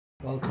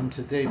Welcome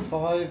to day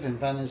 5 in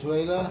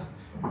Venezuela.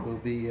 We'll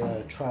be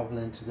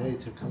traveling today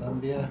to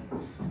Colombia,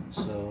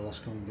 so let's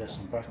go and get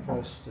some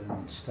breakfast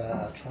and start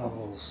our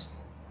travels.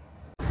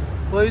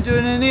 What are you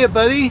doing in here,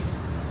 buddy?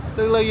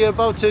 Look like you're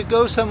about to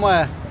go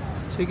somewhere.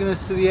 Taking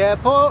us to the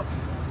airport.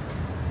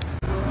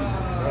 We're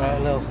at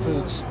a little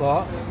food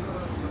spot.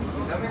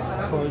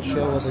 Quite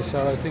sure what they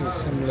sell. I think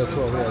it's similar to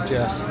what we had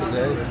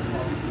yesterday.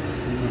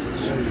 Not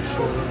too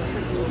sure.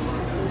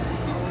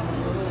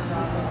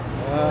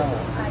 Wow.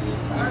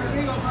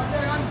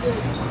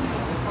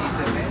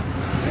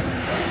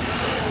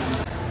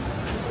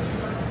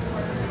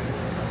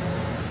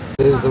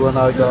 Here's the one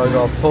I got. I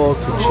got pork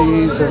and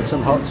cheese and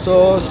some hot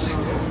sauce.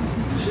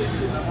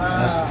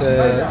 That's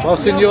the.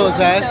 What's in yours,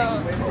 S?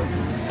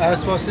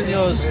 S, what's in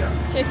yours?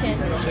 Chicken.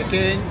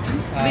 Chicken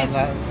and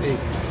that pig.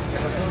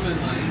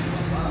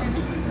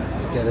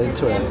 Let's get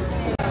into it.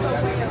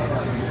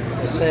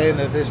 They're saying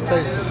that this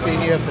place has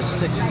been here for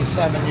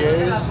 67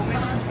 years.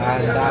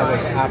 And that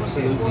was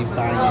absolutely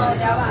banging.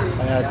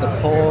 I had the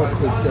pork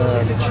with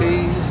the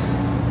cheese,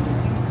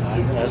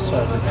 and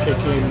also the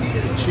chicken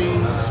with the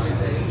cheese.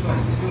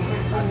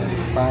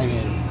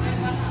 Banging.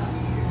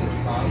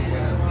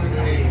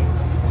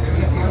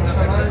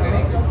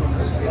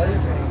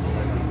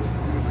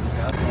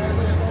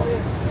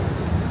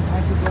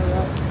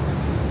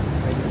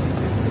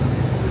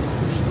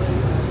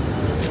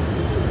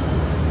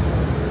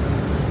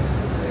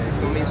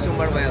 Comienza un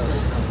barbero.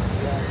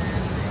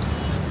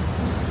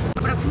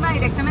 ¿Próxima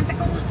directamente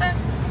con usted?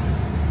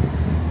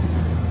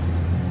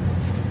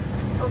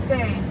 Ok.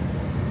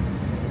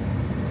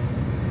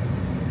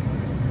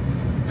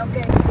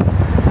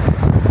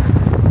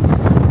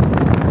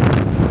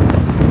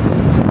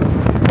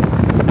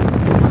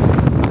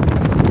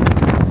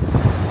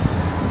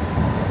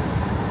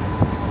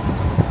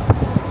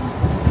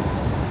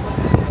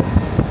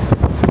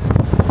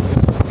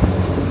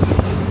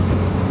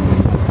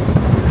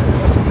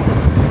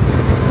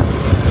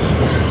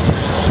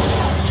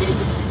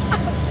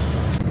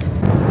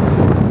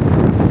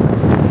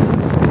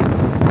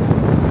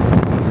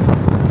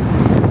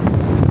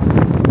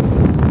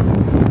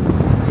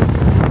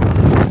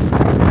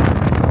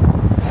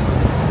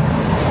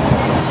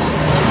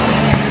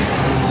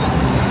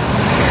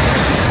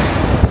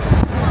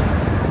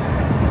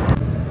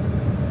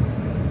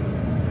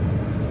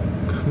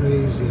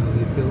 Crazy how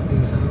they built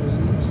these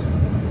houses.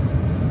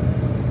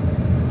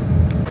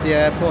 The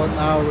airport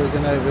now.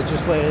 We're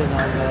just waiting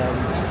on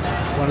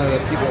one of the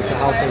people to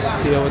help us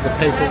deal with the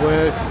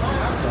paperwork.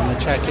 Then we're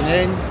checking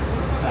in,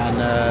 and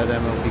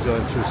then we'll be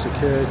going through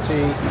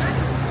security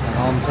and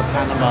on to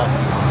Panama.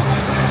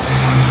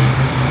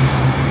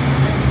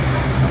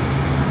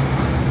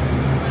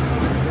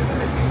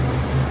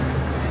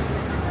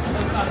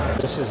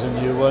 This is a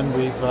new one.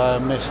 We've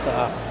missed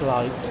our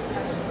flight.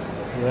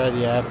 We were at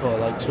the airport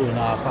like 2.5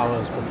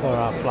 hours before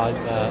our flight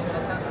there.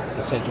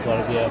 They said you've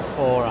got to be here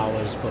 4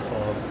 hours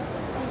before.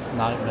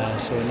 Nightmare.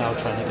 So we're now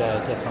trying to get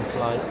a different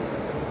flight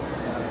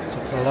to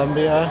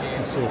Colombia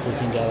and see if we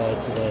can get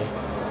there today.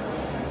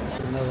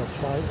 Another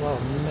flight, well,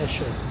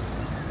 mission.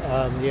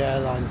 The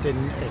airline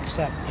didn't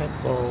accept pit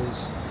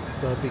bulls,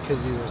 but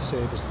because he's a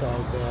service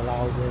dog, they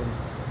allowed him.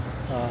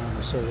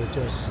 So we're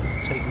just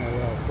taking a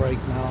little break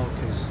now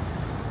because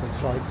the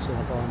flight's in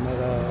about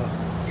another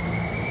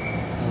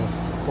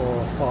 4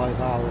 or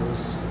 5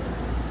 hours.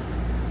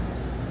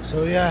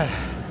 So yeah,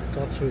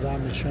 got through that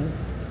mission.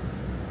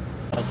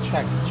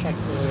 Check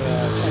the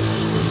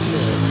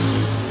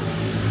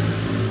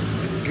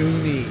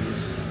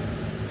Goonies.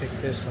 Pick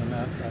this one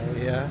up. Oh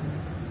yeah,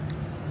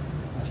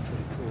 that's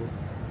pretty cool.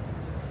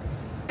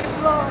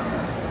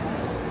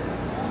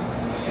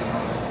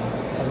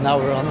 And now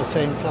we're on the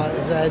same flight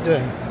as they're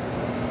doing.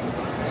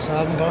 So I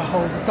haven't got to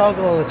hold the dog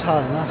all the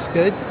time. That's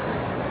good.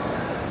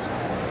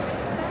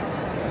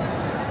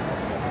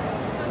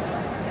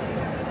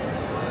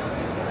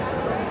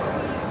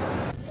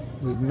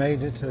 We've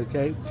made it to the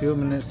gate, a few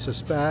minutes to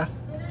spare,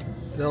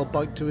 little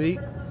bite to eat,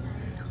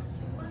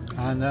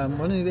 and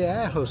one of the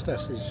air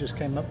hostesses just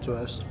came up to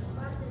us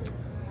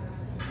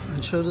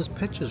and showed us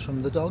pictures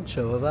from the dog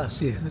show of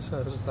us. Yeah, so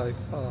I was like,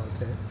 oh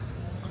okay.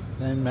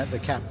 Then met the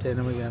captain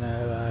and we're going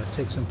to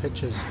take some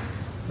pictures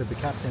with the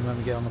captain when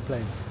we get on the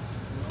plane.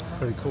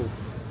 Pretty cool.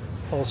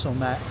 Also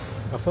met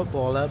a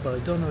footballer, but I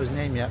don't know his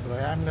name yet, but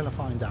I am going to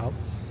find out.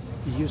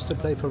 He used to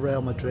play for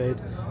Real Madrid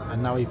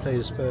and now he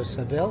plays for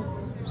Seville.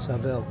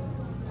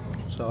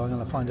 So I'm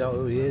going to find out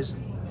who he is,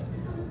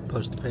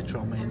 post a picture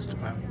on my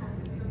Instagram.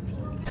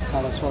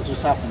 Tell us what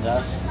just happened to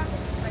us.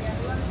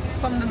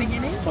 From the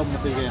beginning? From the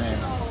beginning.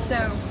 So,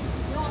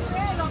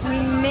 we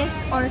missed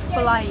our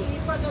flight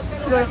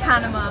to go to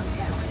Panama.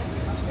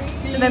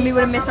 So then we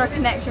would have missed our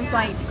connection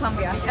flight to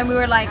Colombia. And we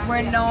were like,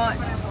 we're not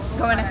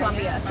going to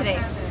Colombia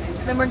today.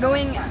 So then we're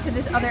going to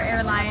this other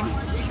airline,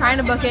 trying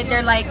to book it.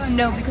 They're like,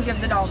 no, because you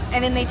have the dog.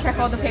 And then they check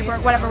all the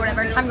paperwork,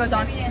 whatever. Time goes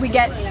on. We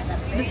get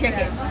the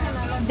tickets.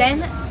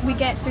 Then we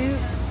get through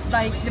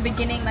like the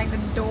beginning, like the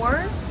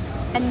doors,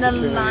 and the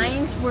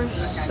lines were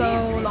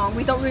so long.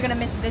 We thought we were gonna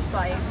miss this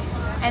flight,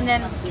 and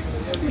then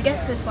we get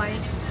to this flight,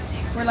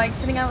 we're like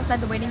sitting outside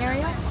the waiting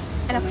area,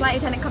 and a flight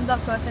attendant comes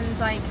up to us and is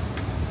like,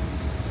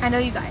 "I know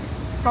you guys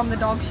from the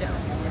dog show,"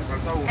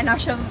 and I'll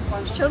show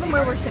them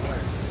where we're sitting.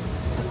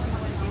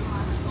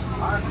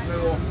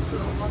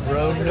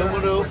 Row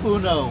numero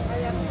uno.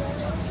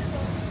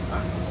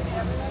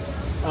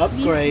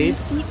 Upgrade.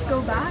 These seats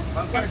go back,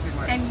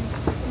 and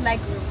like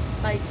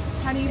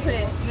how do you put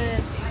it?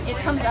 It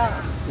comes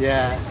up.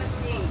 Yeah.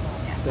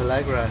 The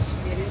leg rest.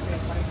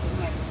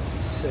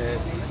 Sit.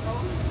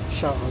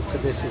 Shout out to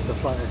this is the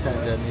flight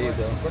attendant. Here you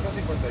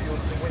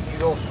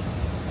go.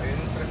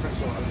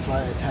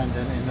 Flight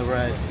attendant in the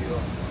red.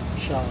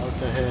 Shout out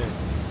to her.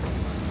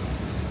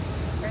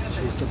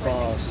 She's the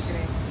boss.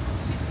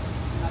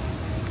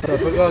 So I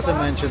forgot to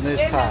mention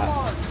this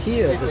part.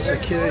 Here the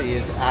security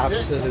is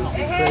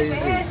absolutely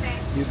crazy.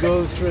 You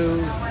go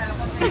through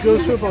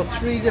about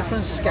 3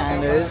 different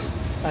scanners,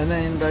 and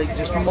then like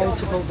just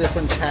multiple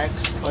different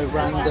checks by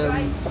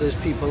random. There's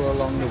people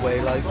along the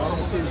way. Like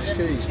honestly, the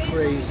security is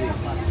crazy.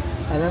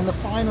 And then the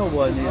final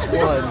one is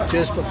one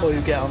just before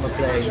you get on the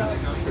plane.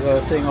 You got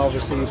a thing,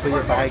 obviously you put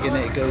your bag in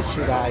it goes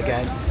through that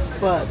again.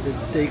 But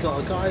they got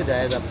a guy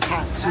there that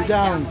pats you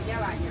down.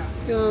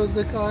 You know,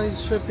 the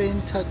guy's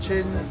flipping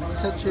touching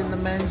the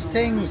men's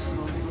things.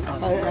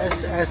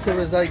 Esther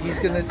was like, he's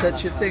gonna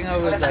touch your thing. I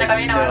was like,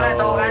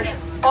 no.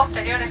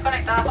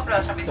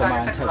 The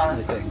man touched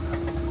my thing.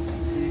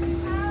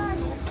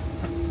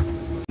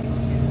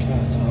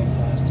 Cat's all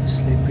fast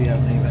asleep. We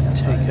haven't even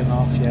taken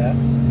off yet.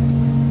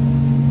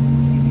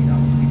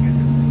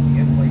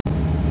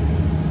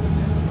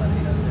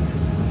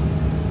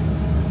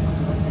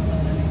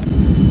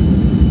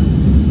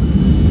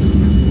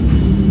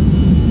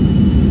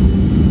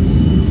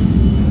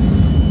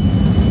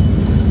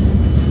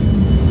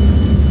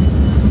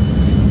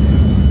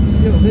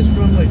 This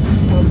runway is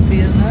bumpy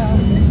as hell.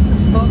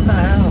 What the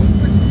hell?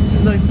 This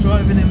is like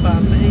driving in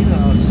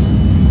Barbados.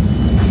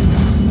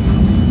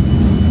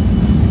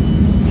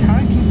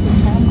 Can't keep the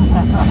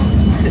camera out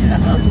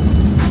still.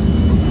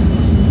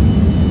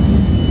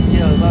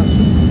 Yo, that's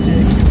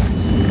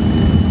ridiculous.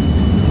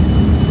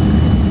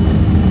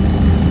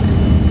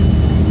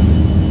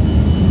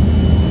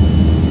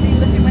 So you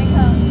look at my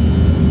car?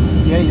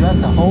 Yeah, you had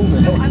to hold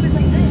it. No, I was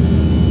like this.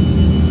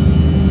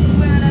 I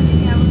swear on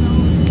everything I was holding.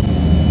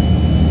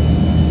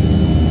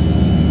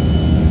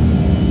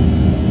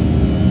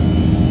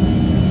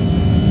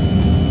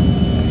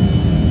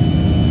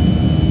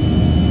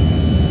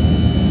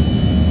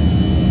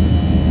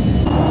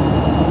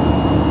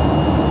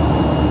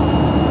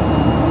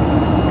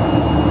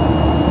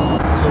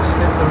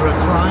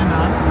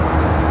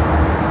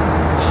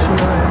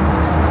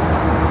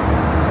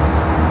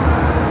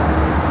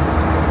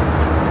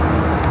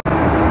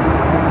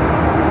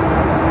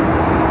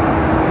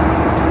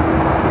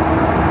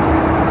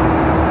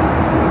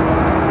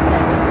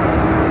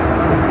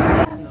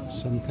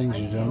 Things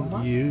you don't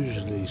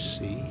usually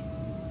see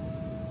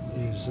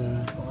is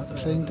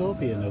plane door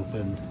being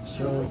opened.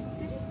 So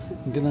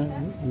I'm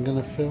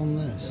gonna film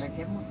this.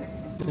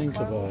 Think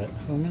about it.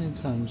 How many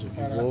times have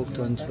you walked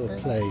onto a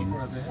plane,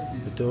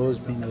 the door's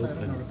been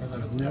opened,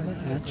 you've never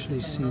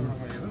actually seen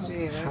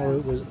how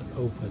it was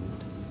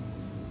opened?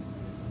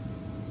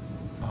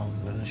 I'm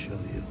gonna show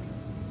you.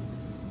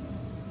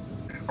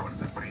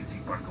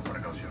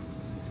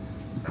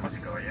 Damas y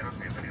caballeros,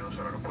 bienvenidos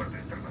al Aeropuerto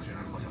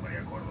Internacional José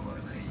María Córdoba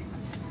de Medellín.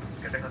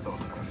 Que tengan todos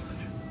una buena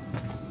noche.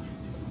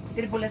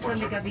 Tripulación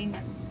de cabina.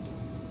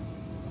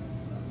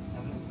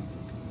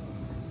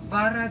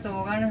 Barra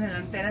toboganes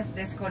delanteras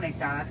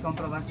desconectadas.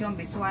 Comprobación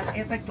visual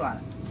efectuada.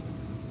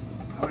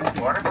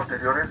 Toboganes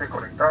posteriores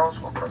desconectados,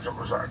 comprobación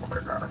cruzada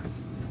completada.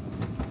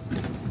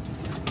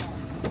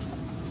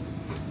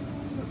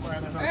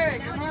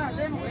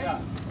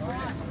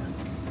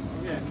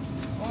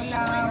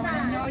 Hola,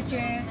 buenas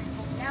noches.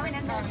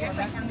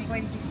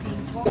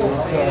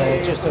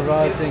 Just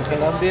arrived in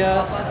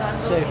Colombia,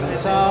 safe and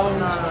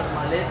sound,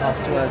 off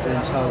to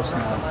Edwin's house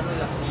now.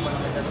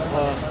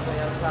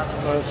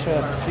 Got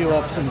a few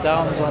ups and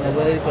downs on the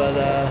way, but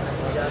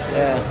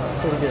yeah,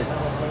 pretty good.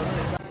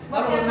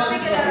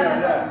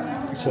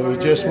 So we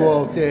just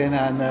walked in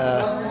and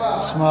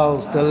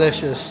smells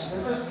delicious.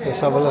 Let's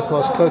have a look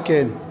what's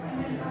cooking.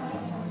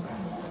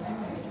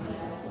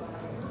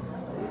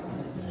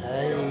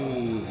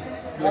 Hey.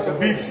 Like a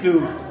beef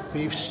stew.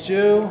 Beef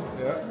stew.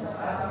 Yeah.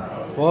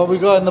 What have we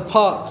got in the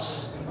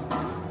pots?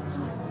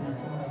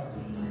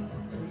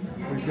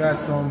 We got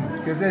some,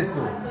 ¿qué es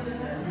esto?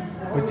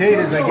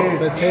 Potatoes, I guess.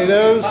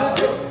 Potatoes.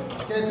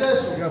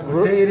 We got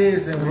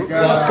potatoes and we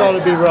got... That's got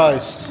to be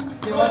rice.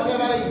 We're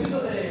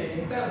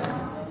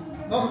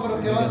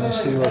going to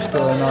see what's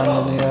going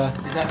on in here.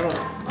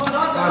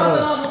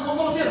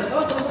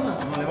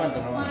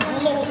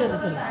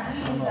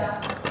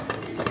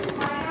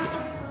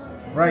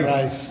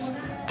 Rice.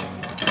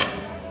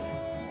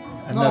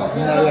 And that's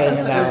now.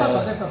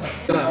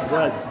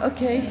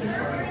 Okay.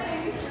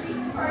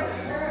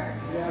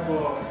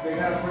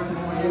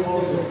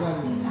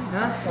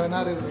 Huh?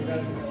 Not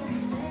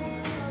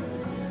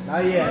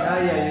yet,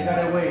 you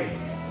gotta wait.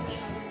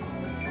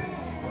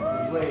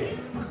 Wait.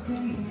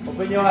 Open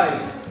Open your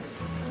eyes.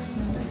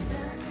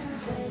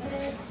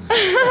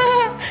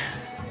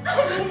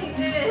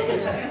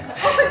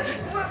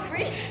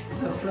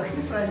 The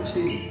fluffy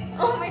Frenchie.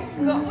 Oh my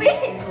god,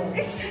 wait!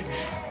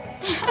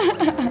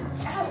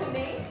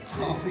 Anthony?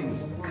 Coffee.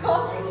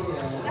 Coffee?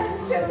 That's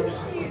so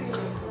cute.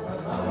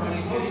 Oh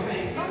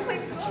my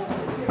god.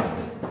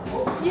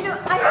 You know,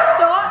 I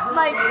thought,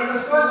 like,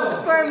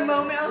 for a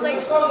moment, I was like,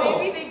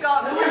 maybe they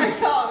got me on a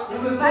tongue.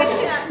 But I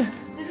can't.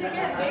 Does it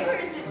get big or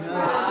is it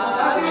small?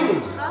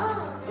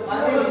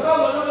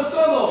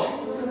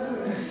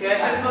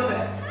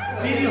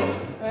 Video.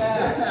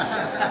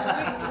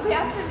 We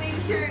have to make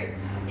sure.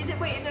 Is it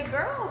a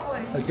girl or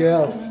boy? A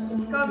girl.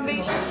 Gotta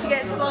make sure she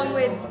gets along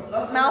with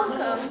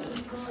Malcolm.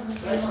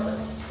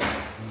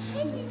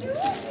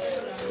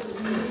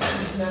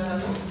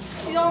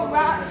 She's all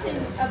wrapped in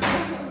a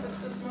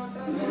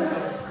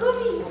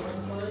Coffee.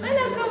 I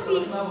love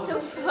coffee. So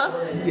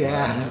fluffy.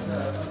 Yeah.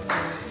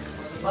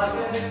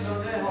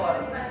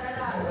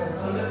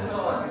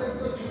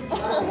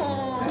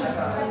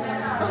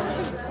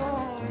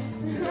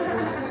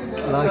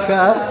 Like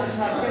that?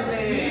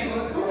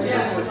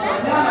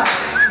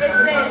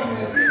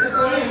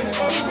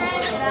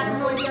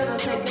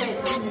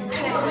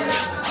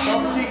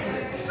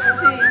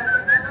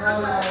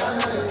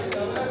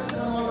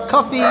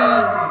 Coffee!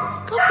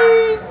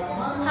 Coffee!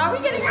 How are we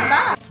getting her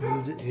back?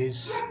 Food is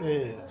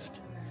served.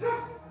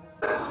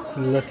 It's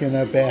looking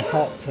a bit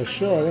hot for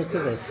sure. Look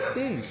at this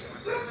steam.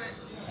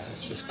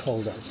 It's just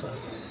cold outside.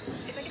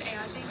 It's like an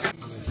AI thing.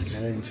 Let's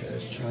get into it.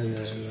 Let's try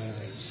the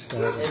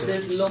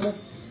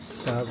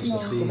start with the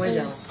beef. Oh my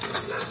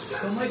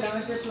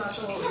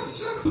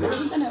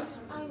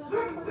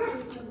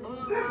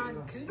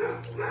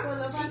goodness. See, I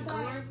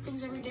learn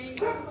things every day.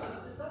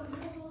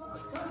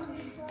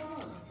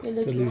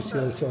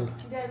 Delicioso.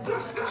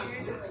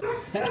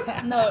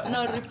 No,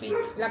 repeat.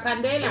 La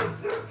candela.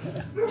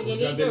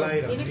 Miguelito.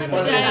 ¿Tiene You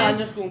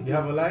candela?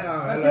 have a light?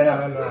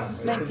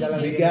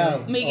 Miguel.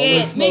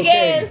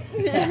 Miguel.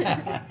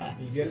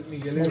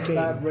 Miguel is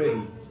not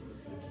ready.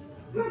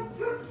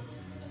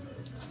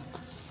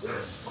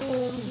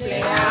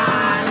 Cumpleaños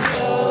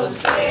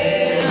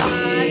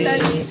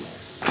feliz.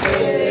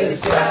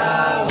 Deseamos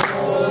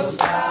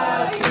a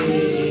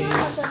ti.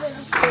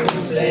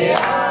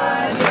 Cumpleaños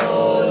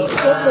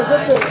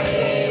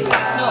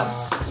Manuela.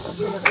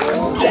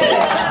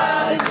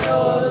 Cumpleaños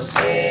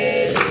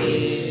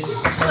feliz.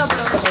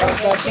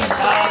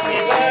 Happy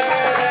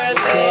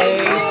birthday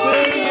to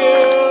you.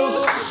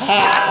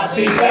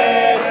 Happy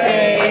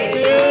birthday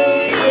to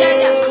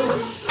you.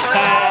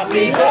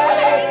 Happy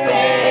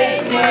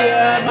birthday,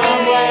 dear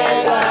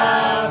Manuela.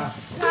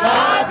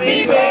 Happy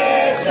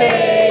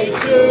birthday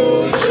to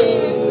you.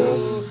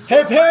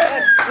 Hip hip!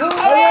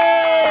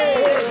 Hooray!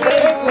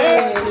 Hip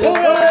hip!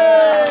 Hooray!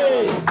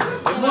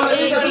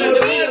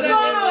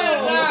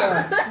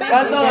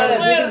 ¿Cuánto vale?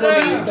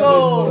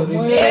 5,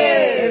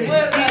 10,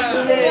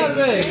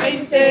 15,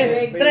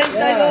 20,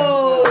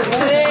 32.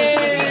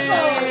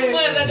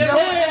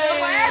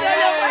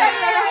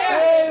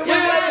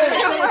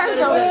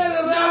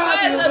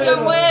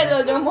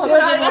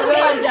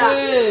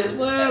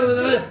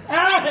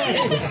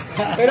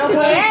 Pero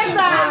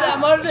muerda.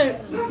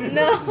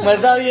 No.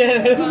 Muerda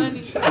bien.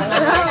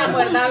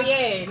 Muerda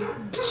bien.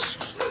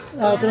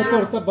 Otra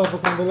torta para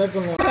comerla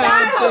con la... I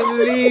can't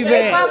believe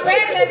it!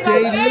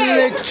 They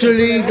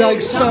literally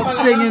like stopped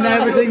singing,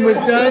 everything was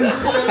done,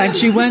 and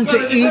she went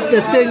to eat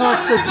the thing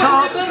off the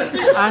top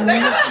and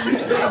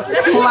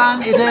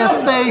planted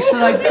her face,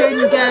 and I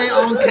didn't get it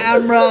on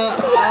camera.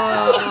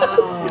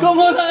 Oh.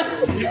 ¿Cómo la?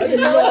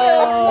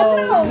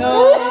 No!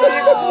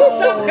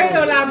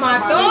 Pero la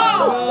mató.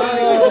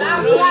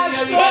 La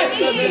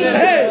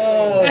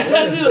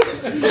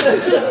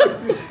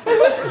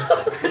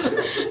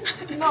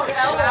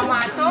La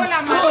mató.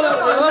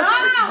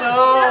 No.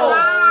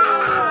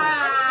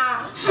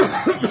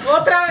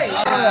 Otra vez.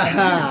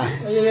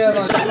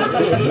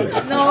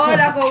 No,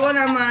 la cogo en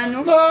la mano.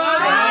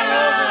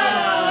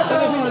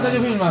 ¿Está que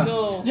filma?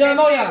 Yo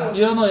no.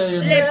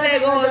 Le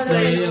pegó.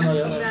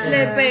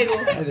 Le pego.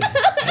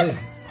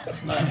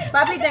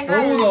 Papi, tenga.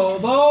 1,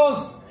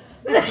 2.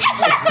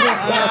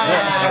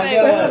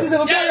 Yo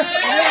no creo.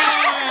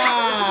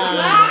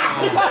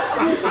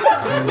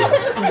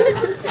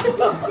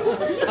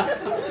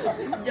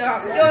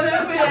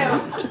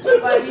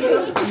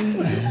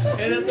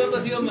 Era todo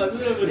así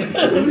maduro.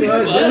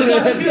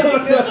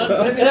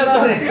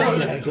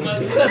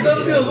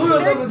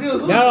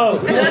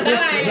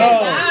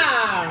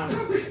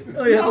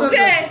 ¿Por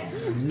qué?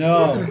 No!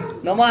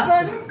 No más.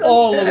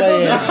 All the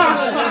way in.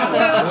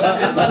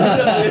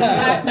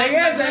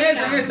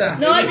 Esta.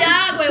 No,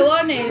 ya,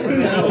 huevones.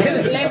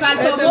 Le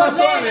faltó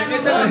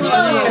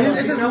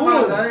Ese es duro.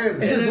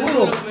 Ese es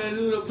duro.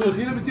 Se lo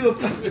tiene metido.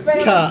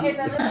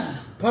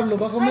 Pablo,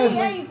 ¿va a comer?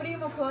 Ay,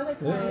 primo, cosa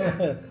que...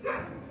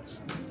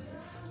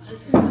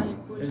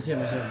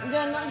 Encima. Yo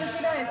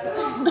quiero eso.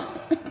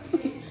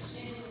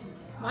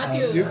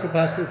 You could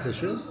pass it to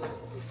Shul.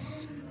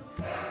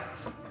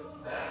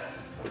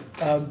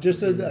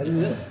 Just a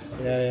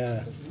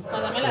yeah.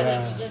 Pásame la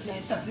de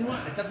 ¿Está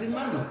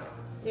firmando?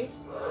 Sí.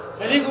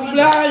 ¡Feliz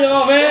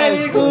cumpleaños!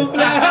 ¡Feliz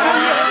cumpleaños!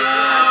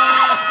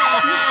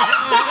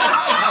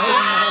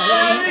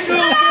 ¡Feliz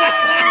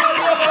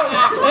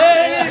cumpleaños! ¡Feliz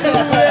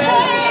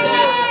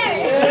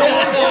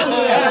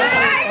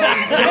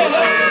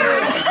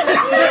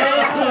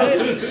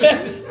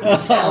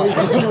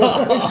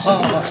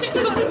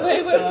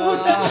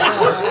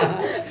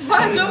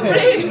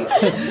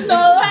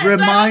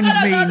Remind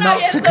me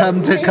not to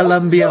come to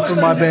Colombia for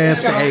my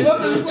birthday.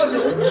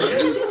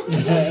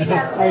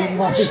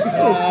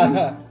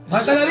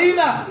 ¡Falta la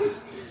harina!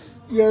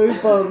 Yo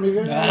por mi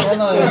no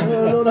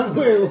la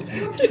juego.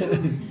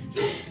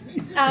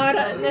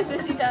 Ahora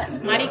necesita.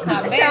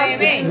 Marica,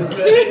 ve.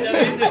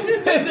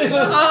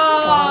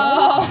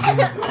 Oh.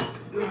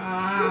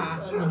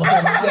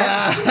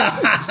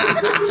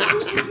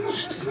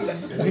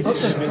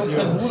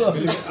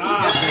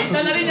 ¡La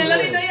harina, ya!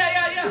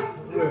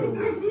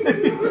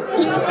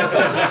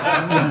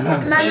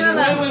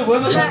 Manuela, Muy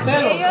bueno su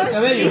pelo, ellos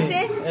cabello.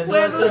 dicen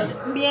huevos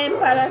bien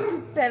para tu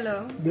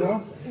pelo.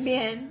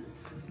 Bien.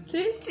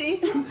 ¿Sí?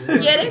 Sí.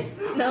 ¿Quieres?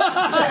 No.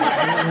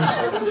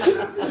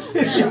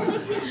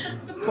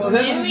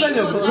 Poder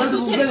su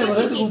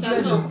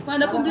cumpleaños.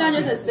 ¿Cuándo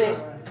cumpleaños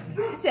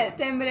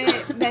Septiembre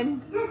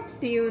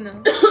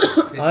 21.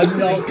 I'm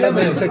not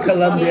coming to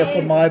Colombia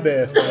for my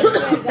birthday. No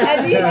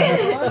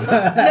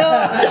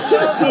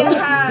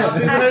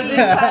viajar aquí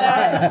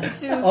para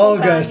su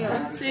August.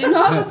 cumpleaños. ¿Sí,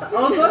 no?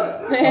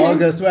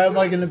 August, where am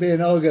I going to be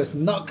in August?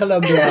 Not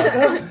Colombia.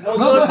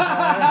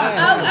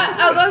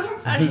 August,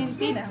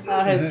 Argentina.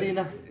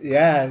 Argentina.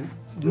 Yeah,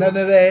 none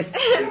of this.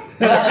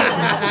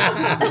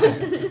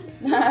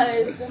 Nada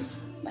de eso.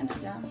 Bueno,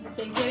 ya.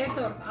 ¿Quién quiere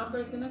esto?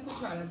 Pero es que no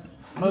cucharas.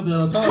 No,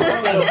 pero está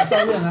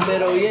bien, ¿eh?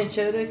 Pero bien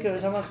chévere que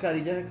esa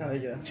mascarilla de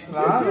cabello.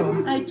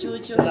 Claro. Ay,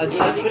 Chucho. La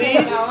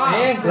freeze.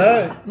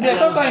 Look, Mira,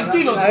 todo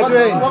tranquilo.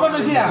 Adrian, Papá me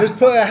decía. just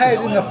put her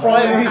head in the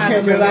frying pan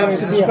and we'll have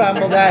some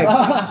scrambled eggs.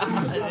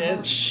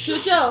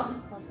 Chucho.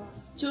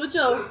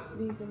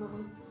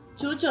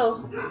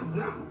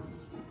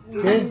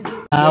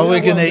 Now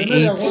we're going to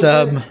eat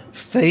some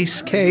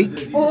face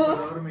cake.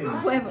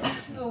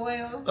 Huevos.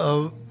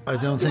 Oh, I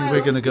don't think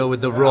we're going to go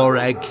with the raw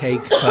egg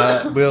cake,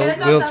 but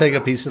we'll take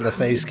a piece of the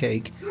face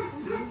cake.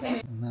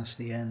 And that's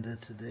the end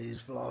of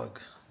today's vlog.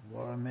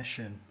 What a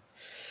mission.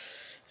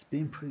 It's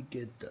been pretty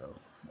good though.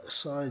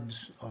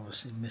 Besides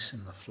obviously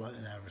missing the flight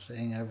and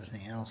everything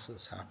else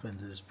that's happened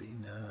has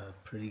been a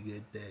pretty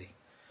good day.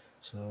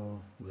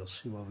 So we'll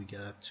see what we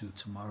get up to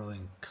tomorrow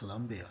in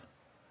Colombia.